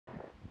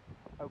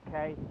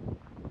Okay,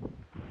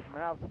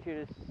 my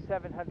altitude is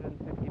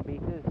 750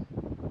 meters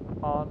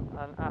on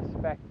an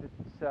aspect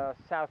that's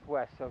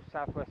southwest, so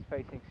southwest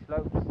facing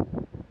slopes.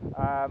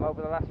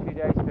 Over the last few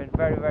days it's been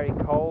very, very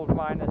cold,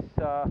 minus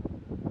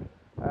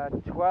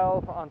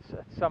 12 on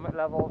at summit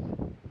levels.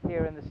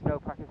 Here in the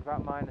snowpack it's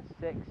about minus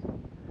 6. This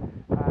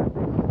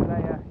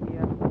layer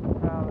here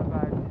fell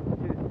about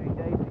 2-3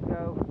 days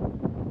ago.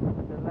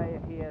 The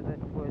layer here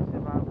that was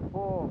about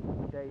 4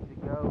 days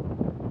ago,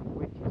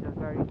 which is a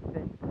very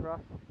thin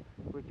crust,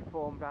 which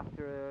formed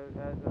after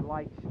a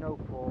light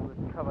snowfall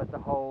that covered the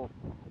whole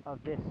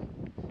of this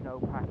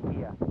snowpack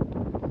here.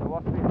 So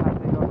what's been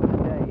happening over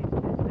the days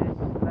is this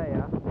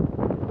layer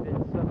has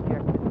been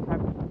subject to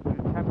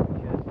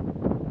temperatures,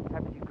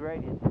 temperature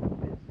gradients has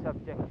been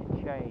subject to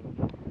change,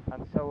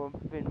 and so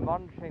we've been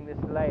monitoring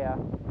this layer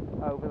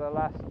over the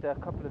last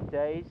couple of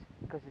days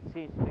because it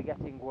seems to be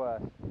getting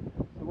worse.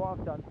 So what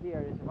I've done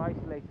here is I've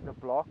isolated a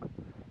block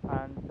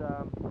and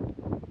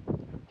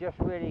just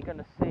really going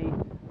to see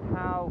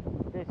how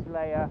this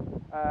layer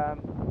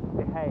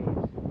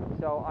behaves.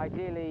 So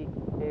ideally,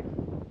 if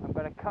I'm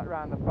going to cut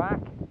around the back,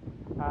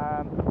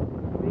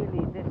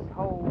 really this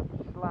whole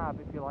slab,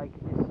 if you like,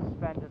 is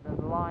suspended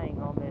and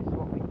lying on this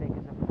what we think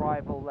is a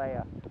friable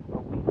layer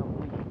of weak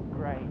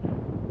grain.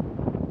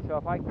 So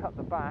if I cut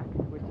the back,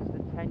 which is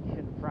the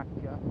tension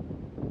fracture,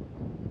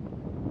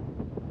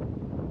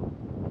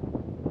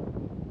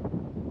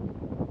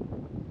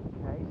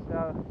 okay,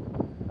 so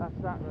that's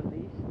that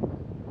released.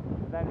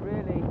 Then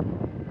really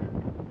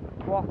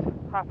what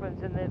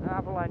happens in the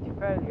avalanche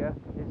failure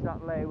is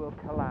that layer will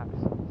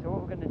collapse. So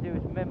what we're going to do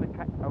is mimic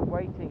a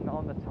weighting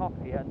on the top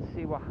here and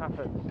see what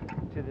happens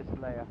to this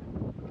layer.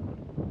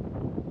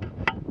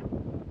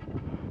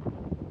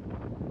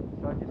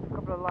 So just a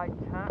couple of light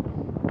taps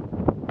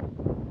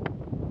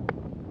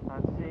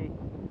and see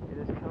it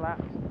has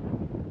collapsed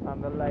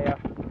and the layer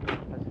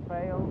has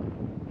failed,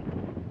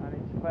 and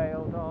it's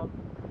failed on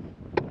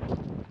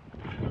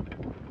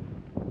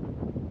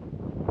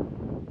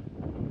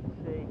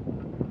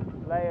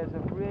layers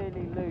of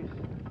really loose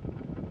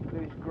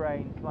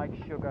grains like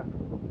sugar,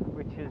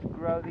 which has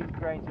these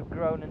grains have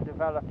grown and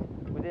developed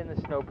within the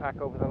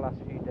snowpack over the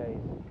last few days.